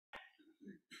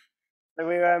So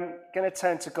we're going to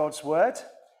turn to God's Word.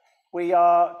 We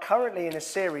are currently in a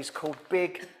series called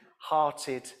Big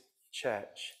Hearted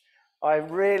Church. I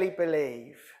really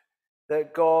believe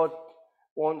that God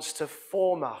wants to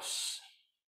form us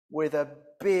with a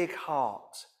big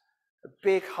heart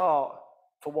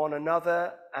for one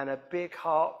another, and a big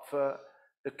heart for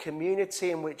the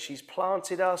community in which He's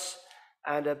planted us,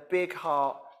 and a big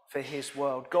heart for His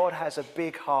world. God has a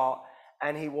big heart,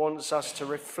 and He wants us to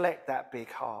reflect that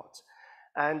big heart.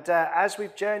 And as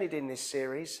we've journeyed in this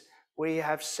series, we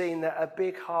have seen that a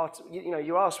big heart,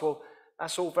 you ask, well,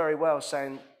 that's all very well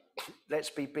saying, let's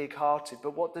be big-hearted,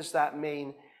 but what does that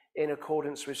mean in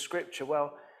accordance with Scripture?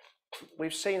 Well,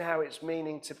 we've seen how it's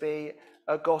meaning to be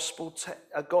a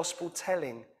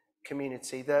gospel-telling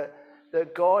community, that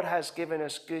God has given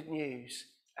us good news,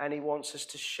 and He wants us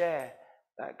to share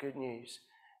that good news.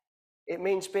 It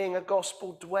means being a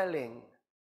gospel-dwelling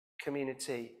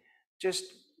community, just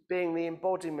being the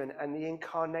embodiment and the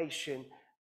incarnation.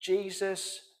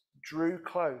 Jesus drew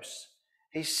close.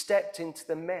 He stepped into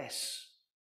the mess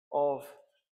of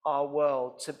our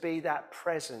world to be that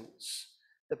presence,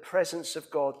 the presence of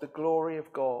God, the glory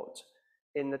of God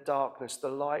in the darkness. The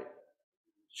light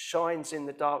shines in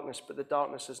the darkness, but the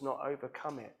darkness has not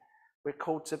overcome it. We're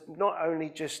called to not only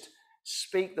just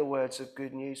speak the words of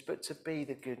good news, but to be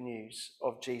the good news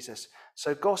of Jesus.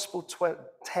 So gospel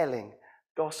telling,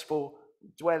 gospel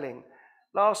dwelling.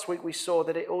 Last week we saw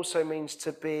that it also means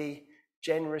to be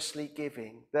generously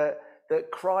giving, that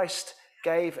Christ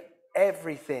gave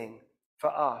everything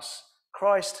for us.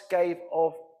 Christ gave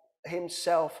of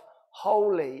Himself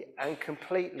wholly and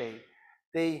completely.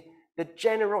 The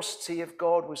generosity of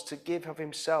God was to give of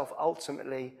Himself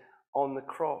ultimately on the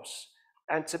cross.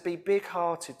 And to be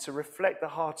big-hearted, to reflect the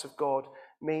heart of God,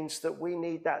 means that we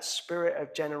need that spirit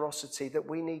of generosity, that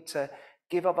we need to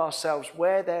give of ourselves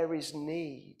where there is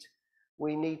need.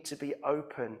 We need to be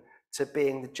open to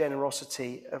being the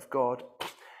generosity of God.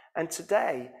 And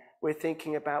today we're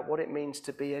thinking about what it means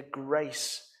to be a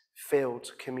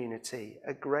grace-filled community,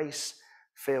 a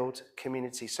grace-filled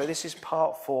community. So this is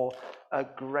part 4, a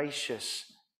gracious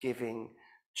giving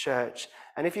church.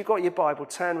 And if you've got your Bible,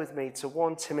 turn with me to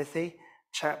 1 Timothy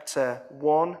chapter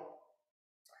 1. And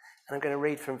I'm going to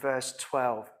read from verse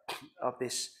 12 of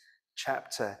this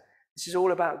chapter. This is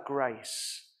all about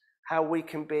grace, how we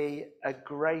can be a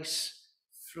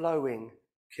grace-flowing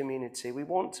community. We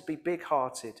want to be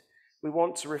big-hearted. We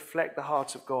want to reflect the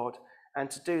heart of God.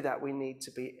 And to do that, we need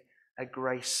to be a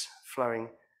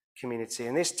grace-flowing community.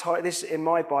 And this in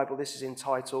my Bible, this is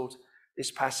entitled,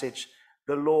 this passage,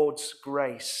 The Lord's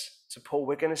Grace to Paul.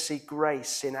 We're going to see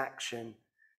grace in action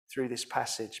through this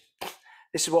passage.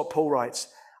 This is what Paul writes.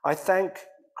 I thank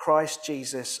Christ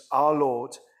Jesus, our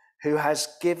Lord, who has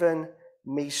given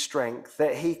me strength,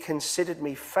 that He considered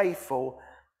me faithful,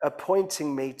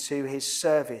 appointing me to His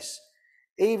service.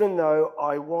 Even though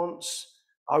I was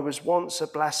once a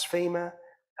blasphemer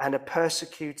and a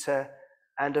persecutor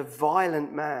and a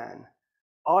violent man,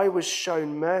 I was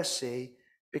shown mercy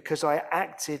because I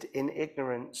acted in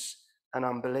ignorance and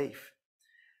unbelief.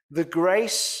 The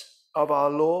grace of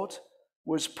our Lord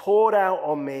was poured out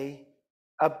on me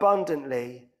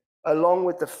abundantly, along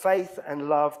with the faith and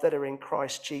love that are in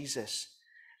Christ Jesus.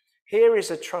 Here is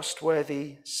a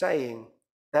trustworthy saying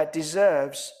that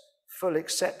deserves full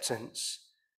acceptance.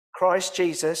 Christ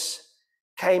Jesus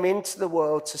came into the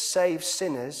world to save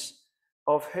sinners,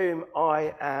 of whom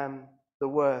I am the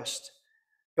worst.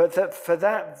 But that for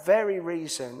that very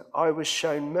reason I was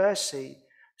shown mercy,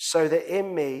 so that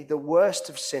in me, the worst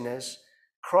of sinners,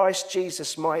 Christ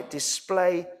Jesus might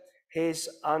display His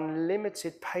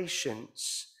unlimited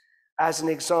patience as an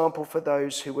example for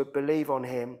those who would believe on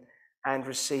Him and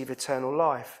receive eternal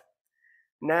life.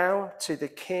 Now to the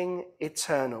King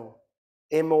eternal,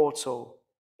 immortal,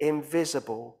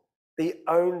 invisible, the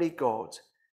only God,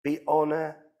 be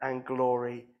honor and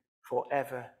glory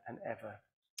forever and ever.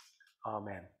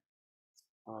 Amen.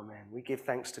 Amen. We give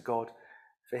thanks to God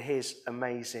for His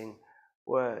amazing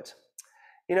word.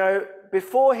 You know,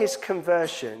 before his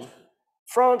conversion,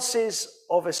 Francis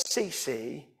of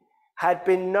Assisi had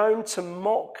been known to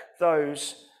mock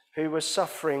those who were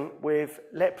suffering with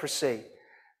leprosy.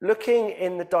 Looking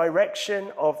in the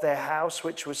direction of their house,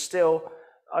 which was still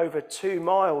over 2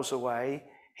 miles away,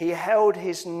 he held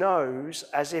his nose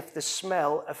as if the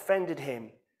smell offended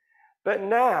him. But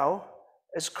now,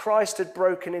 as Christ had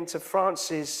broken into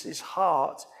Francis's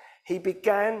heart, he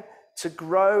began to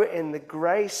grow in the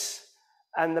grace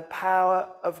and the power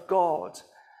of God.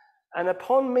 And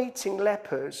upon meeting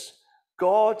lepers,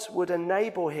 God would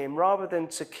enable him, rather than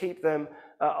to keep them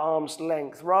at arm's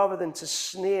length, rather than to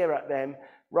sneer at them,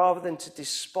 rather than to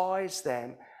despise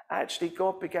them, actually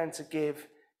God began to give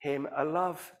him a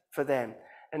love for them,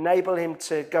 enable him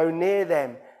to go near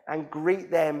them and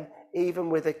greet them even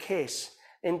with a kiss.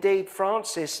 Indeed,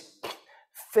 Francis,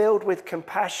 filled with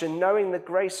compassion, knowing the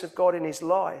grace of God in his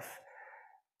life,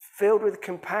 filled with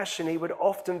compassion, he would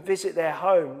often visit their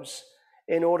homes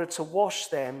in order to wash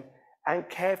them and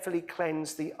carefully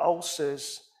cleanse the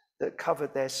ulcers that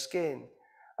covered their skin.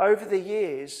 Over the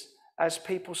years, as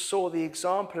people saw the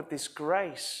example of this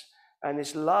grace and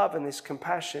this love and this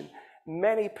compassion,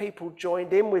 many people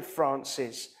joined in with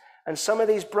Francis, and some of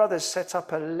these brothers set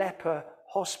up a leper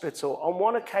hospital. On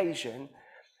one occasion,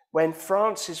 when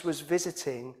Francis was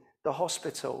visiting the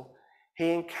hospital,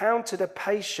 he encountered a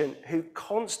patient who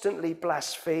constantly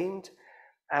blasphemed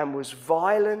and was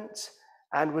violent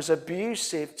and was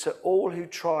abusive to all who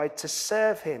tried to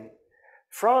serve him.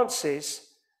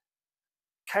 Francis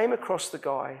came across the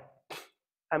guy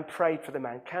and prayed for the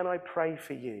man. "Can I pray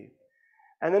for you?"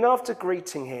 And then after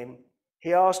greeting him,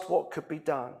 he asked what could be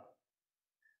done.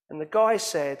 And the guy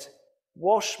said,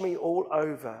 "Wash me all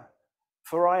over,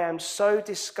 for I am so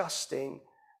disgusting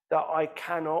that I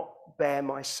cannot bear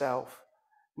myself."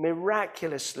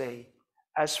 Miraculously,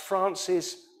 as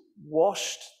Francis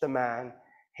washed the man,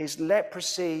 his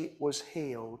leprosy was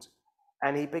healed,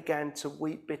 and he began to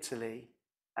weep bitterly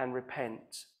and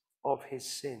repent of his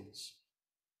sins.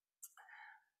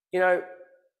 You know,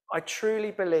 I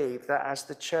truly believe that as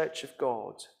the Church of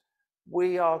God,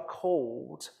 we are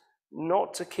called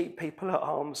not to keep people at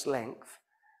arm's length,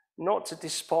 not to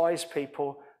despise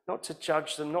people, not to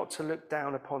judge them, not to look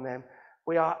down upon them.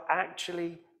 We are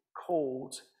actually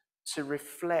called to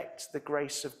reflect the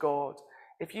grace of God.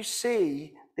 If you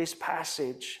see this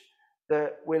passage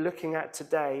that we're looking at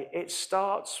today, it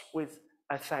starts with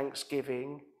a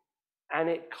thanksgiving and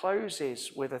it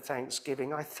closes with a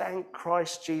thanksgiving. I thank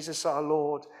Christ Jesus our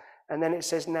Lord. And then it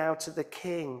says, "Now to the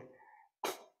King,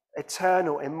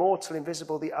 eternal, immortal,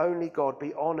 invisible, the only God,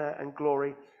 be honor and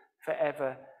glory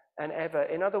forever and ever."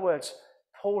 In other words,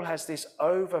 Paul has this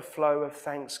overflow of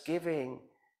thanksgiving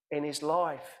in his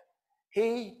life.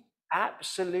 He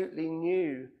absolutely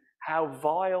knew how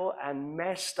vile and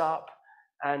messed up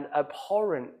and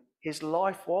abhorrent his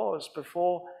life was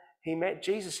before he met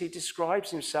Jesus. He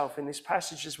describes himself in this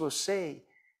passage, as we'll see,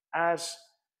 as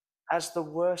the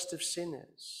worst of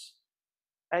sinners.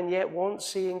 And yet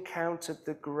once he encountered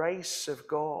the grace of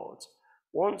God,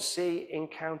 once he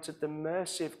encountered the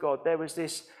mercy of God, there was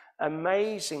this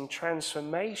amazing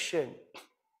transformation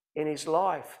in his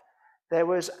life. There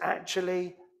was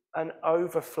actually an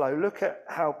overflow. Look at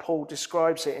how Paul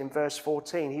describes it in verse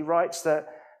 14. He writes that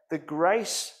the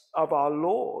grace of our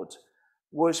Lord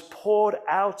was poured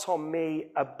out on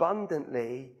me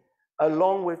abundantly,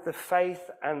 along with the faith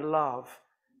and love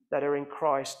that are in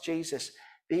Christ Jesus.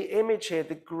 The image here,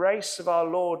 the grace of our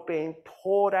Lord being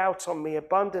poured out on me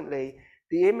abundantly,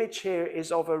 the image here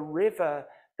is of a river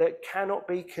that cannot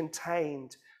be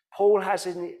contained. Paul has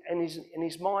in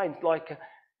his mind like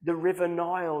the river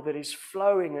Nile that is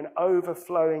flowing and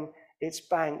overflowing its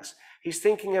banks. He's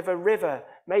thinking of a river,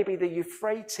 maybe the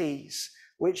Euphrates,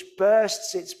 which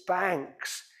bursts its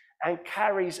banks and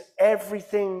carries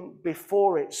everything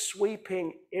before it,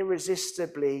 sweeping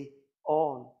irresistibly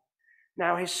on.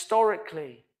 Now,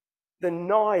 historically, the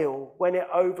Nile, when it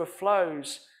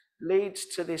overflows, leads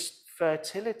to this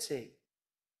fertility.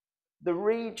 The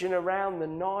region around the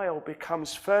Nile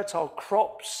becomes fertile,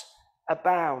 crops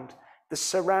abound. The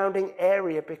surrounding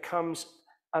area becomes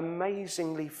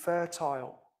amazingly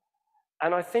fertile.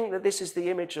 And I think that this is the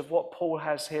image of what Paul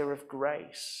has here of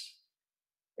grace.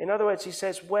 In other words, he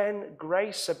says, when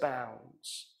grace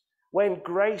abounds, when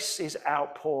grace is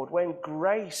outpoured, when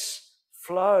grace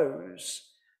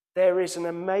flows, there is an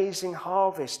amazing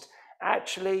harvest.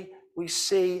 Actually, we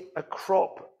see a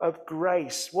crop of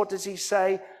grace. What does he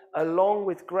say? Along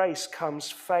with grace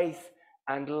comes faith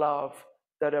and love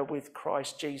that are with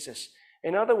Christ Jesus.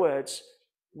 In other words,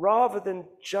 rather than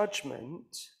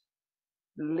judgment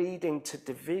leading to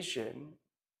division,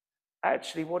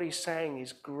 actually what he's saying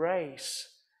is grace.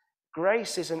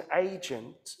 Grace is an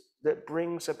agent that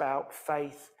brings about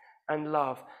faith and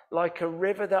love, like a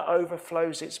river that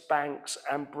overflows its banks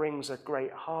and brings a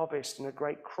great harvest and a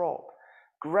great crop.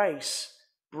 Grace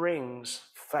brings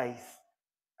faith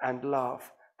and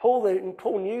love. Paul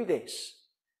knew this.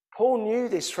 Paul knew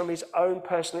this from his own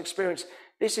personal experience.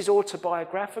 This is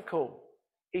autobiographical.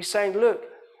 He's saying, look,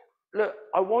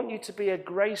 I want you to be a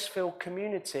grace-filled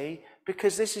community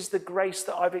because this is the grace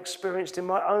that I've experienced in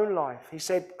my own life. He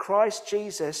said, Christ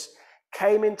Jesus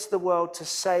came into the world to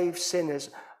save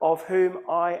sinners, of whom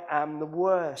I am the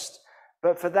worst.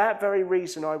 But for that very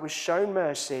reason I was shown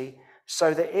mercy,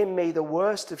 so that in me, the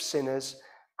worst of sinners,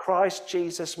 Christ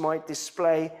Jesus might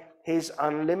display his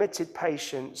unlimited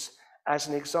patience as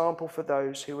an example for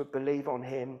those who would believe on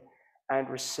him and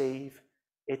receive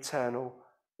eternal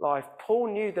life.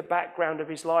 Paul knew the background of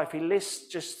his life. He lists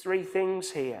just 3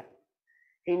 things here.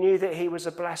 He knew that he was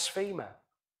a blasphemer.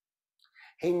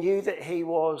 He knew that he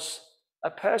was a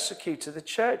persecutor. The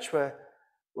church were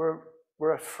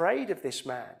afraid of this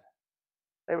man.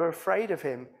 They were afraid of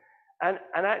him. And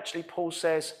actually, Paul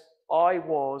says, I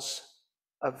was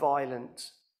a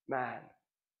violent man.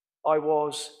 I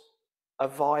was a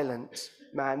violent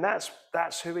man.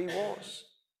 That's who he was.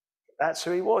 That's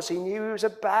who he was. He knew he was a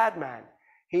bad man.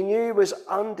 He knew he was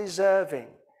undeserving.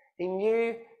 He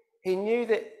knew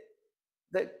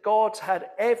that God had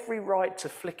every right to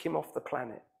flick him off the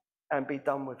planet and be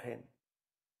done with him.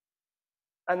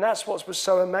 And that's what was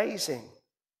so amazing.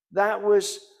 That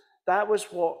was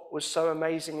what was so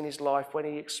amazing in his life when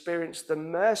he experienced the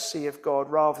mercy of God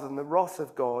rather than the wrath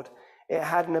of God. It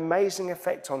had an amazing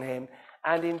effect on him.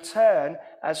 And in turn,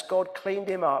 as God cleaned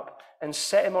him up and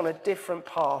set him on a different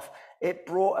path, it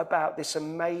brought about this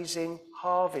amazing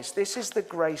harvest. This is the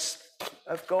grace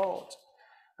of God.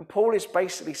 And Paul is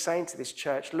basically saying to this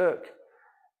church, look,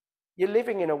 you're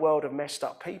living in a world of messed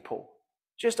up people.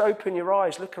 Just open your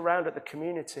eyes, look around at the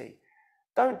community.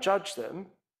 Don't judge them.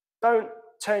 Don't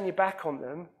turn your back on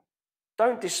them.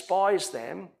 Don't despise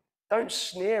them. Don't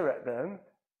sneer at them.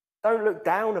 Don't look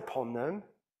down upon them.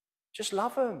 Just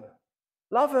love them.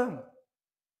 Love them.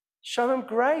 Show them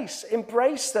grace.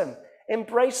 Embrace them.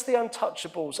 Embrace the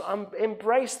untouchables.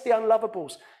 Embrace the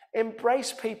unlovables.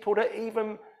 Embrace people that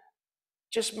even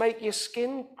just make your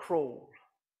skin crawl.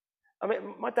 I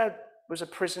mean, my dad was a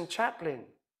prison chaplain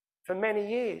for many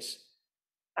years.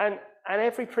 And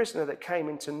every prisoner that came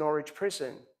into Norwich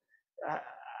prison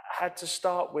had to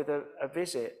start with a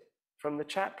visit from the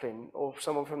chaplain or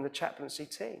someone from the chaplaincy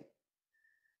team.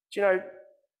 Do you know,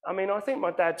 I mean, I think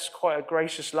my dad's quite a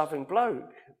gracious, loving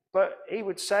bloke, but he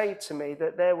would say to me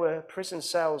that there were prison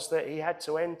cells that he had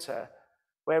to enter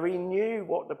where he knew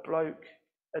what the bloke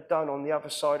had done on the other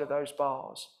side of those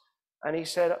bars. And he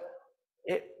said,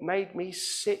 it made me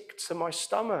sick to my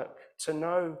stomach to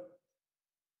know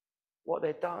what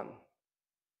they'd done.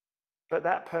 But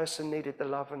that person needed the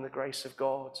love and the grace of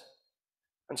God.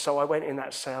 And so I went in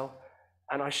that cell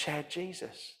and I shared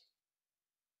Jesus.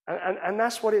 And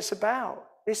that's what it's about.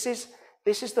 This is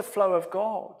the flow of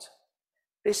God.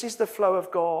 This is the flow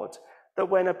of God, that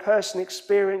when a person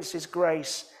experiences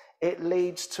grace, it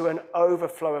leads to an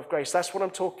overflow of grace. That's what I'm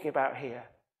talking about here.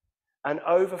 An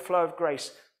overflow of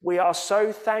grace. We are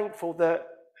so thankful that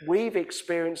we've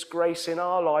experienced grace in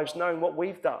our lives, knowing what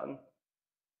we've done,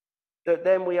 that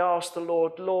then we ask the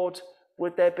Lord, Lord,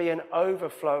 would there be an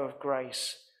overflow of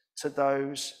grace to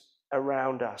those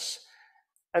around us?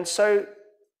 And so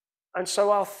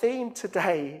our theme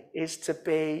today is to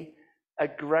be a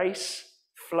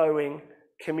grace-flowing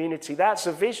community. That's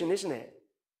a vision, isn't it?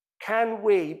 Can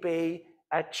we be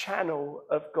a channel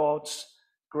of God's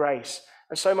grace?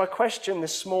 And so my question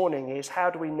this morning is, how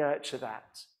do we nurture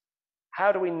that?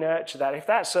 How do we nurture that? If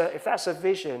that's a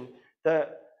vision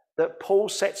that Paul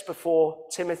sets before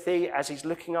Timothy as he's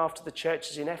looking after the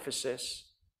churches in Ephesus,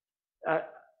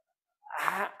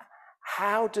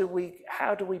 how do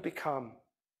we become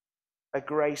a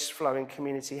grace-flowing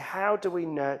community? How do we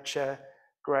nurture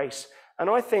grace? And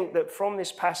I think that from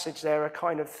this passage there are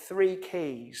kind of 3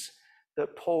 keys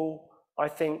that Paul, I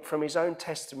think, from his own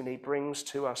testimony brings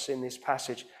to us in this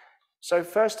passage. So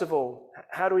first of all,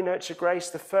 how do we nurture grace?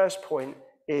 The first point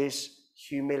is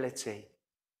humility.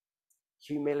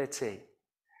 Humility.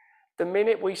 The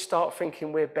minute we start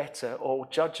thinking we're better or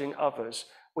judging others,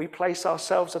 we place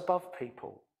ourselves above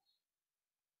people.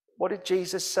 What did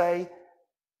Jesus say?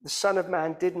 The Son of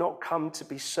Man did not come to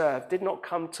be served, did not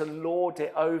come to lord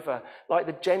it over. Like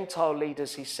the Gentile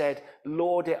leaders, he said,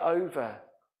 lord it over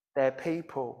their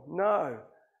people. No,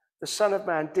 the Son of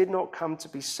Man did not come to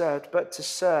be served, but to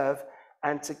serve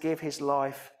and to give his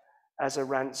life as a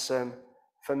ransom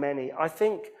for many. I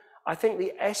think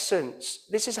the essence,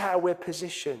 this is how we're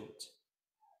positioned.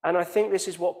 And I think this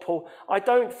is what Paul, I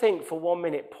don't think for 1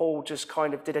 minute Paul just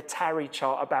kind of did a tarry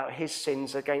chart about his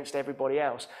sins against everybody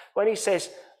else. When he says,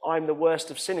 I'm the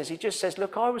worst of sinners, he just says,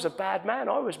 look, I was a bad man.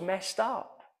 I was messed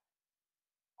up.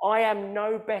 I am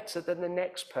no better than the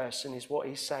next person, is what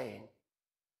he's saying.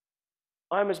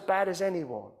 I'm as bad as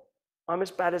anyone. I'm as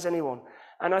bad as anyone.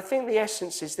 And I think the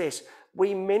essence is this: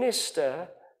 we minister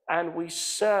and we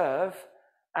serve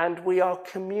and we are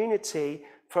community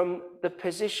from the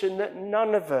position that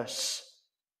none of us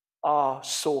are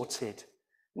sorted.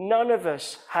 None of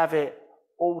us have it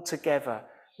all together.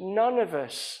 None of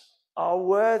us are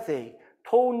worthy.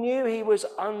 Paul knew he was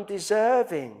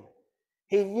undeserving.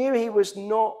 He knew he was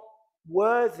not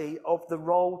worthy of the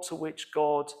role to which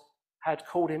God had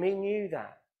called him. He knew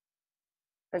that.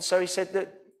 And so he said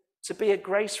that to be a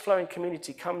grace-flowing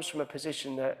community comes from a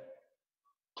position that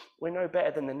we're no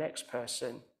better than the next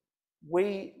person.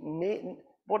 We need,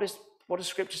 what does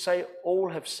Scripture say? All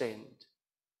have sinned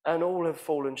and all have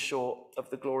fallen short of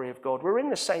the glory of God. We're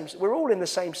all in the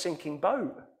same sinking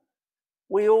boat.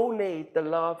 We all need the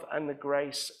love and the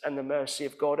grace and the mercy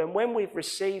of God. And when we've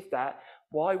received that,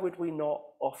 why would we not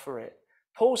offer it?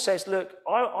 Paul says, look,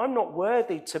 I'm not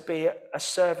worthy to be a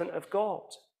servant of God.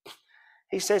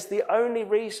 He says the only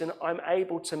reason I'm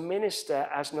able to minister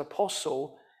as an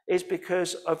apostle is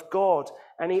because of God.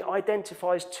 And he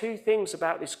identifies two things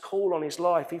about this call on his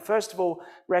life. He first of all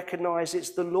recognizes it's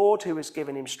the Lord who has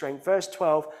given him strength. Verse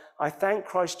 12, I thank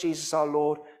Christ Jesus our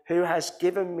Lord, who has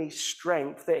given me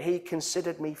strength, that he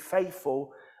considered me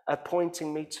faithful,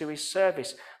 appointing me to his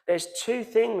service. There's two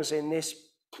things in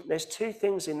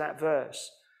that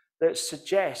verse that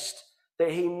suggest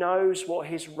that he knows what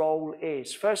his role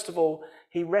is. First of all,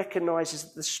 he recognizes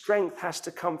that the strength has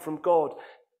to come from God.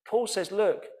 Paul says,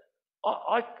 look,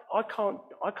 I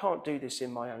can't do this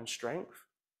in my own strength.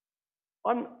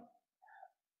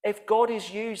 If God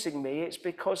is using me, it's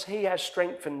because he has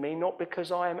strengthened me, not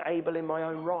because I am able in my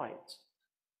own right.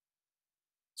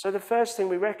 So the first thing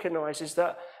we recognize is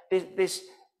that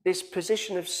this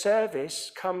position of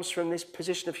service comes from this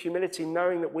position of humility,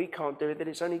 knowing that we can't do it, that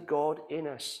it's only God in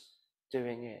us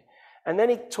doing it. And then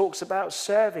he talks about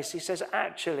service. He says,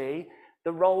 actually,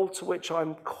 the role to which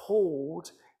I'm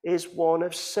called is one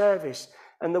of service.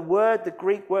 And the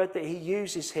Greek word that he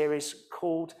uses here is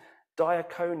called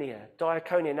diakonia.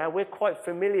 Diakonia. Now, we're quite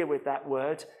familiar with that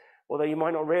word, although you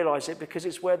might not realize it, because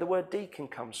it's where the word deacon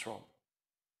comes from.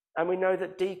 And we know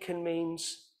that deacon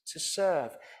means to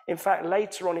serve. In fact,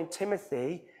 later on in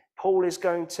Timothy, Paul is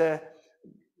going to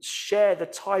share the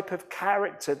type of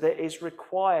character that is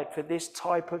required for this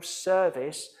type of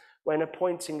service when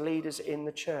appointing leaders in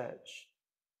the church.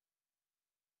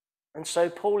 And so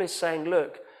Paul is saying,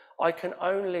 look, I can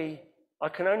only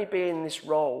be in this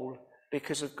role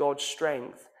because of God's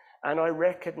strength, and I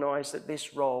recognize that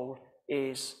this role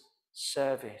is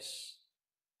service.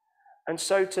 And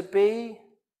so to be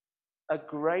a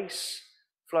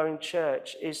grace-flowing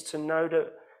church is to know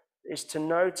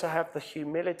to have the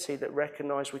humility that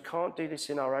recognize we can't do this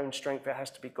in our own strength, it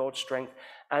has to be God's strength,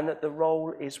 and that the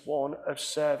role is one of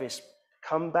service.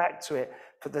 Come back to it.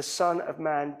 For the Son of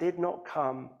Man did not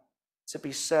come to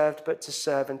be served, but to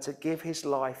serve, and to give his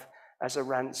life as a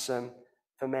ransom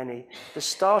for many. The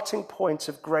starting point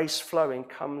of grace flowing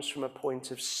comes from a point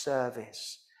of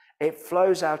service. It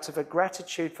flows out of a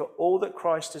gratitude for all that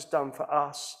Christ has done for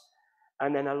us,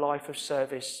 and then a life of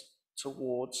service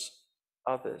towards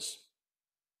others.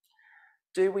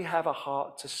 Do we have a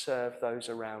heart to serve those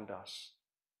around us?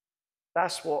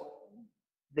 That's what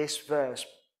this verse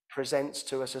presents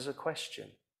to us as a question.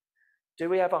 Do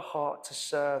we have a heart to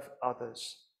serve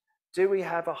others? Do we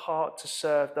have a heart to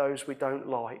serve those we don't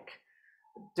like?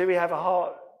 Do we have a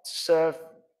heart to serve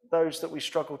those that we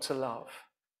struggle to love?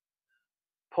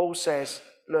 Paul says,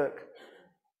 look,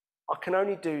 I can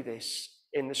only do this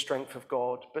in the strength of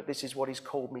God, but this is what he's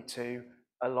called me to,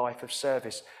 a life of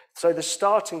service. So the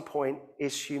starting point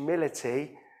is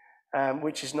humility,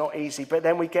 which is not easy, but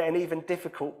then we get an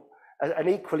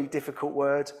equally difficult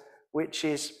word, which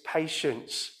is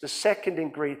patience. The second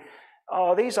ingredient.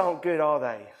 Oh, these aren't good, are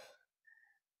they?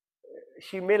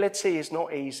 Humility is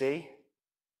not easy.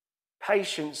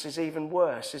 Patience is even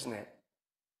worse, isn't it?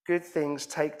 Good things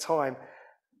take time.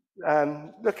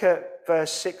 Look at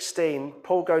verse 16.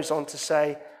 Paul goes on to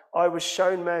say, I was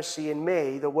shown mercy in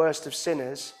me, the worst of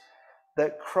sinners,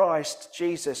 that Christ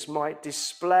Jesus might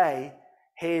display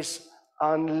his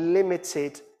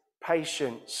unlimited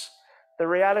patience. The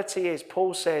reality is,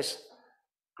 Paul says,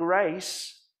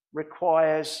 grace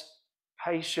requires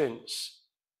patience.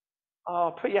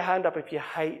 Oh, put your hand up if you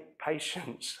hate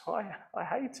patience. I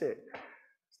hate it.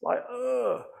 It's like,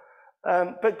 ugh.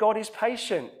 But God is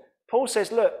patient. Paul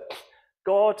says, look,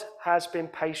 God has been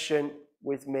patient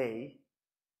with me,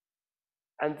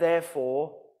 and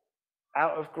therefore,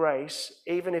 out of grace,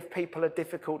 even if people are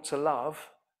difficult to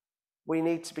love, we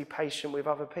need to be patient with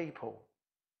other people.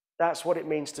 That's what it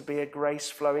means to be a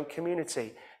grace-flowing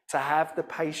community, to have the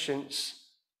patience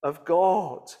of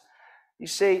God. You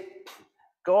see,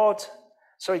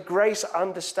 grace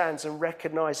understands and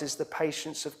recognizes the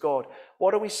patience of God.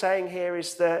 What are we saying here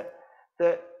is that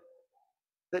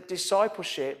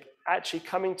discipleship actually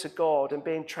coming to God and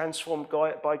being transformed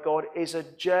by God is a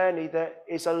journey that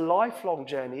is a lifelong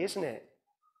journey, isn't it?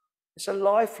 It's a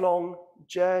lifelong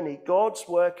journey. God's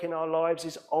work in our lives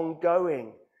is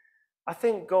ongoing. I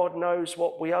think God knows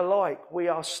what we are like. We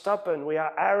are stubborn, we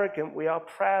are arrogant, we are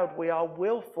proud, we are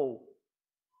willful.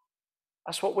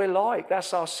 That's what we're like.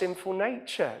 That's our sinful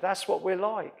nature. That's what we're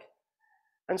like.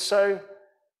 And so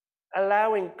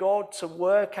allowing God to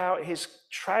work out his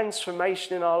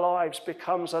transformation in our lives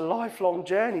becomes a lifelong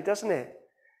journey, doesn't it?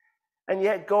 And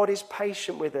yet God is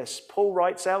patient with us. Paul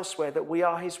writes elsewhere that we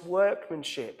are his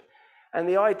workmanship. And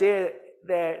the idea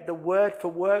there, the word for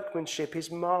workmanship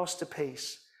is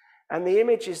masterpiece. And the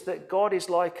image is that God is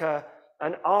like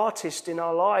an artist in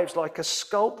our lives, like a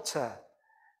sculptor.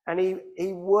 And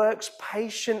he works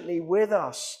patiently with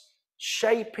us,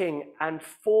 shaping and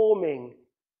forming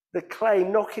the clay,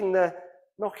 knocking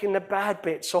the bad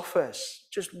bits off us,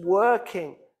 just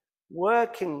working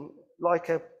like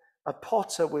a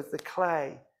potter with the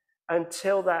clay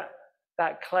until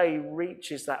that clay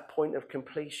reaches that point of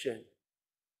completion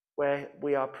where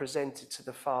we are presented to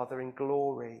the Father in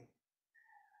glory.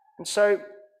 And so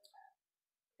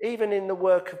even in the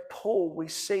work of Paul, we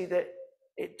see that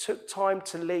it took time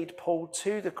to lead Paul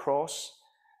to the cross,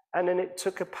 and then it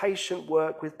took a patient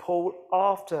work with Paul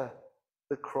after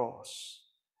the cross.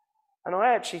 And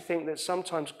I actually think that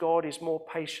sometimes God is more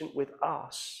patient with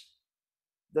us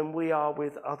than we are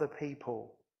with other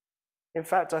people. In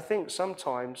fact, I think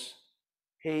sometimes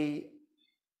he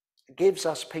gives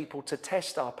us people to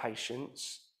test our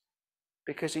patience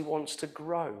because he wants to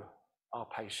grow our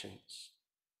patience.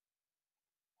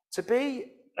 To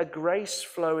be a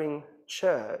grace-flowing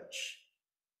church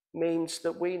means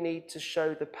that we need to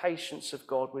show the patience of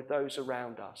God with those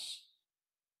around us.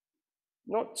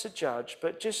 Not to judge,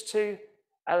 but just to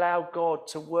allow God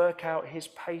to work out his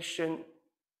patient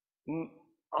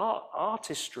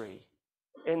artistry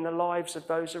in the lives of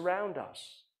those around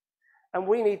us. And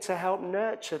we need to help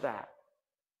nurture that.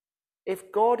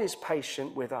 If God is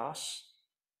patient with us,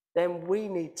 then we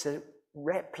need to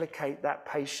replicate that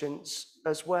patience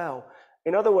as well.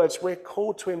 In other words, we're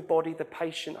called to embody the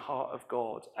patient heart of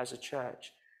God as a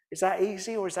church. Is that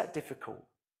easy or is that difficult?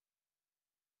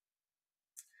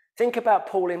 Think about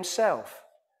Paul himself.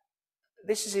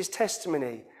 This is his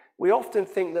testimony. We often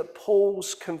think that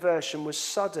Paul's conversion was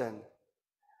sudden.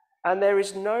 And there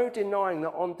is no denying that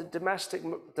on the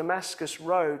Damascus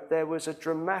road, there was a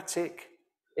dramatic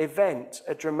event,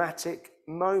 a dramatic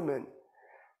moment.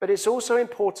 But it's also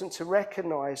important to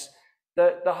recognize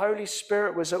that the Holy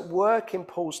Spirit was at work in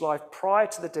Paul's life prior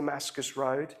to the Damascus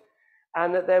road,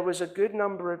 and that there was a good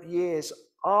number of years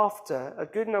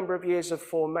of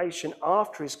formation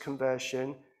after his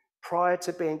conversion, prior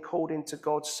to being called into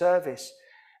God's service.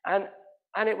 And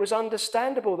it was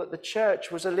understandable that the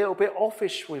church was a little bit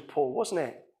offish with Paul, wasn't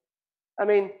it? I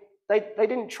mean, they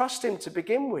didn't trust him to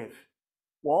begin with.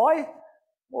 Why?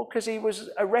 Well, because he was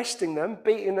arresting them,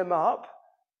 beating them up,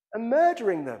 and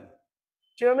murdering them.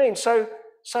 Do you know what I mean? So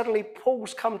suddenly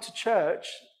Paul's come to church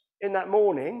in that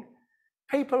morning.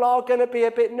 People are going to be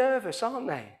a bit nervous, aren't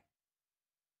they?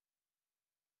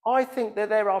 I think that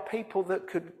there are people that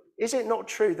could, is it not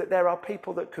true that there are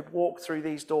people that could walk through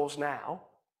these doors now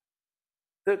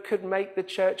that could make the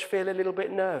church feel a little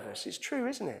bit nervous? It's true,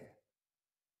 isn't it?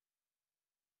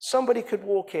 Somebody could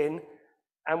walk in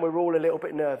and we're all a little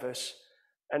bit nervous,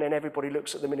 and then everybody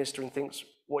looks at the minister and thinks,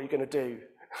 what are you going to do?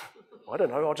 I don't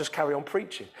know, I'll just carry on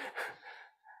preaching.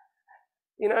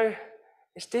 You know,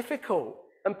 it's difficult.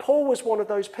 And Paul was one of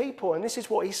those people, and this is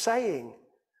what he's saying.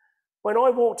 When I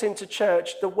walked into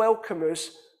church, the welcomers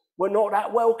were not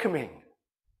that welcoming.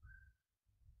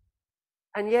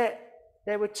 And yet,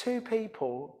 there were two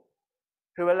people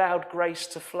who allowed grace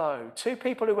to flow, two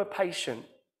people who were patient.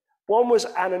 One was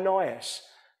Ananias.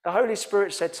 The Holy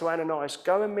Spirit said to Ananias,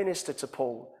 go and minister to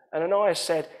Paul. And Ananias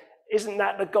said, isn't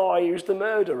that the guy who's the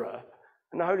murderer?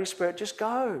 And the Holy Spirit, just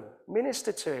go,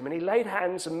 minister to him. And he laid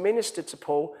hands and ministered to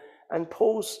Paul, and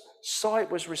Paul's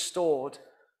sight was restored.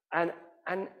 And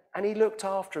he looked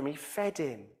after him, he fed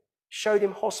him, showed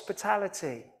him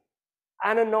hospitality.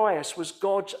 Ananias was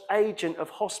God's agent of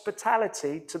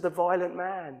hospitality to the violent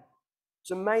man. It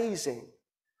was amazing.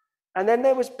 And then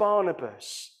there was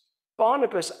Barnabas.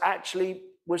 Barnabas actually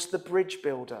was the bridge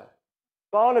builder.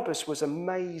 Barnabas was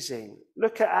amazing.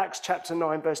 Look at Acts chapter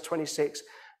 9, verse 26.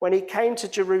 When he came to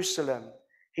Jerusalem,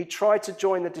 he tried to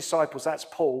join the disciples, that's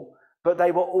Paul, but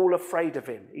they were all afraid of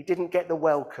him. He didn't get the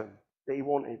welcome that he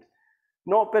wanted,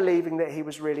 not believing that he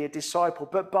was really a disciple.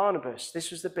 But Barnabas, this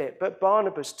was the bit, but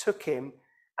Barnabas took him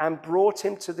and brought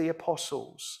him to the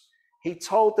apostles. He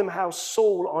told them how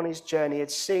Saul on his journey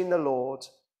had seen the Lord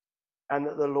and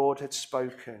that the Lord had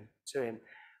spoken to him.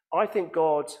 I think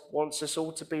God wants us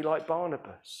all to be like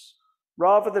Barnabas.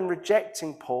 Rather than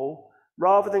rejecting Paul,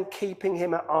 rather than keeping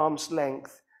him at arm's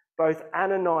length, both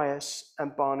Ananias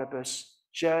and Barnabas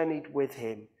journeyed with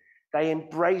him. They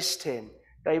embraced him.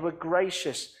 They were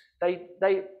gracious. They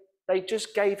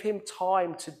just gave him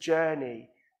time to journey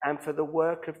and for the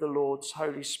work of the Lord's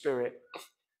Holy Spirit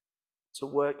to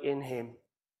work in him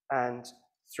and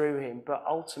through him. But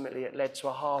ultimately it led to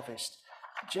a harvest.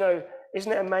 Do you know,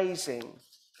 isn't it amazing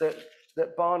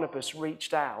that Barnabas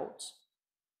reached out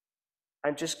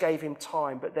and just gave him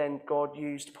time, but then God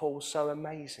used Paul so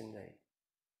amazingly?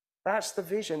 That's the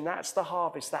vision, that's the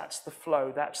harvest, that's the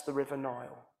flow, that's the River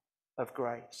Nile of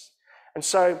grace. And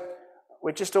so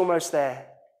we're just almost there.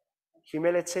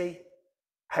 Humility,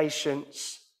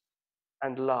 patience,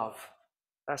 and love.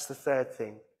 That's the third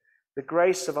thing. The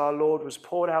grace of our Lord was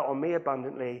poured out on me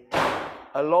abundantly,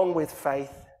 along with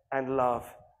faith and love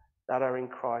that are in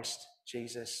Christ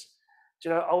Jesus. Do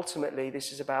you know, ultimately,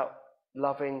 this is about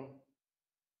loving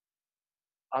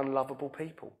unlovable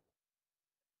people.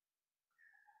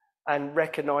 And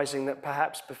recognizing that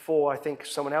perhaps before I think of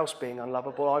someone else being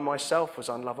unlovable, I myself was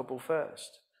unlovable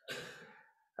first.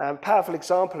 A powerful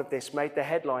example of this made the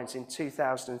headlines in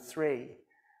 2003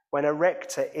 when a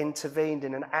rector intervened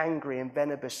in an angry and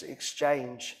venomous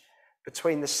exchange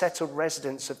between the settled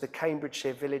residents of the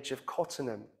Cambridgeshire village of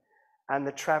Cottenham and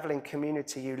the travelling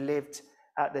community who lived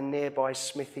at the nearby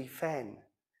Smithy Fen.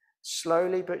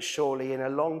 Slowly but surely, in a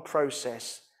long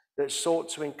process that sought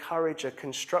to encourage a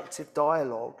constructive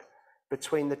dialogue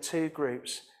between the two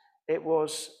groups, it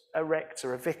was a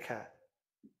rector, a vicar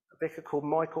called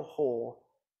Michael Hoare,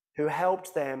 who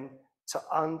helped them to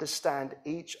understand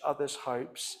each other's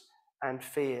hopes and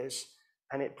fears,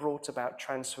 and it brought about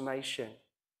transformation.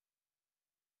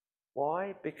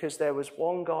 Why? Because there was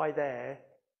one guy there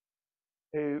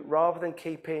who, rather than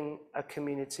keeping a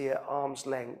community at arm's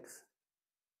length,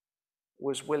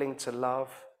 was willing to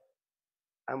love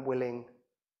and willing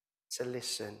to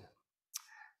listen.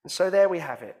 And so there we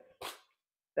have it.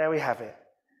 There we have it.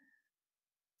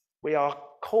 We are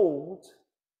called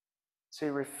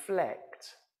to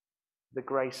reflect the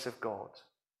grace of God.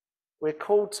 We're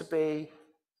called to be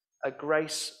a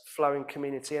grace-flowing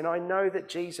community. And I know that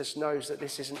Jesus knows that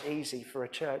this isn't easy for a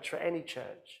church, for any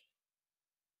church,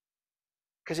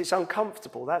 because it's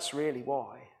uncomfortable. That's really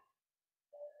why.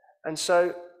 And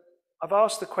so I've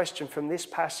asked the question from this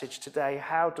passage today,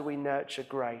 how do we nurture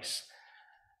grace?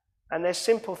 And they're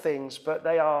simple things, but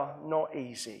they are not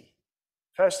easy.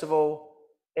 First of all,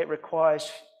 it requires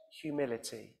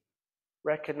humility,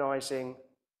 recognizing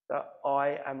that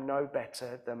I am no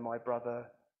better than my brother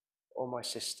or my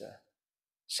sister.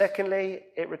 Secondly,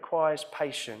 it requires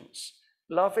patience.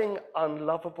 Loving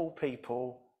unlovable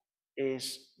people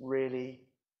is really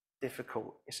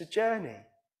difficult. It's a journey.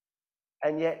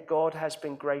 And yet God has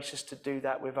been gracious to do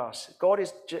that with us. God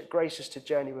is gracious to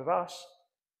journey with us.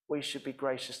 We should be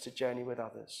gracious to journey with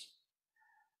others.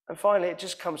 And finally, it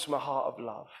just comes from a heart of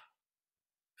love.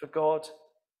 For God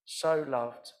so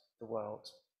loved the world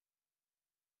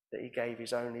that he gave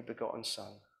his only begotten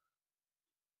Son,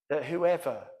 that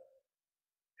whoever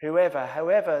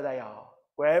they are,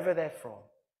 wherever they're from,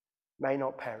 may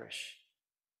not perish,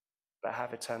 but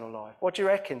have eternal life. What do you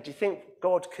reckon? Do you think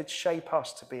God could shape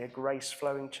us to be a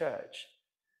grace-flowing church?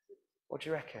 What do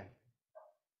you reckon?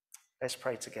 Let's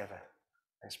pray together.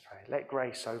 Let's pray. Let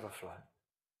grace overflow.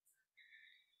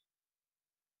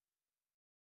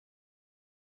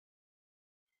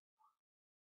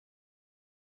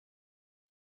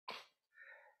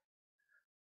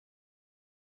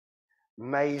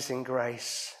 Amazing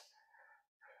grace.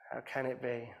 How can it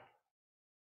be?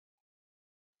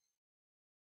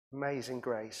 Amazing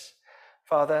grace.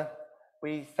 Father,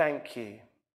 we thank you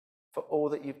for all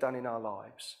that you've done in our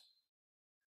lives.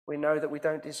 We know that we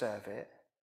don't deserve it,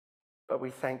 but we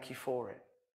thank you for it.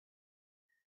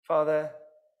 Father,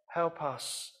 help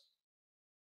us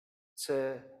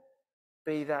to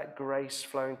be that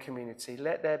grace-flowing community.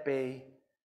 Let there be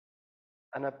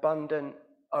an abundant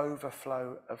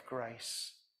overflow of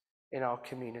grace in our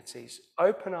communities.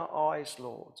 Open our eyes,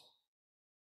 Lord,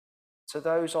 to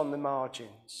those on the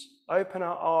margins. Open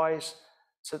our eyes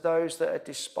to those that are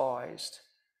despised.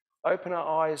 Open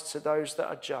our eyes to those that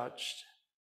are judged.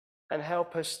 And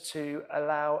help us to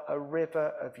allow a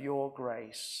river of your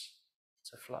grace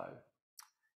to flow.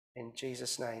 In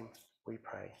Jesus' name we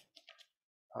pray.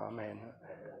 Amen.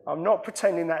 I'm not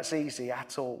pretending that's easy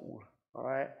at all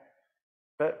right?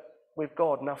 But with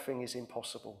God, nothing is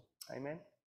impossible. Amen.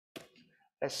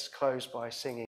 Let's close by singing.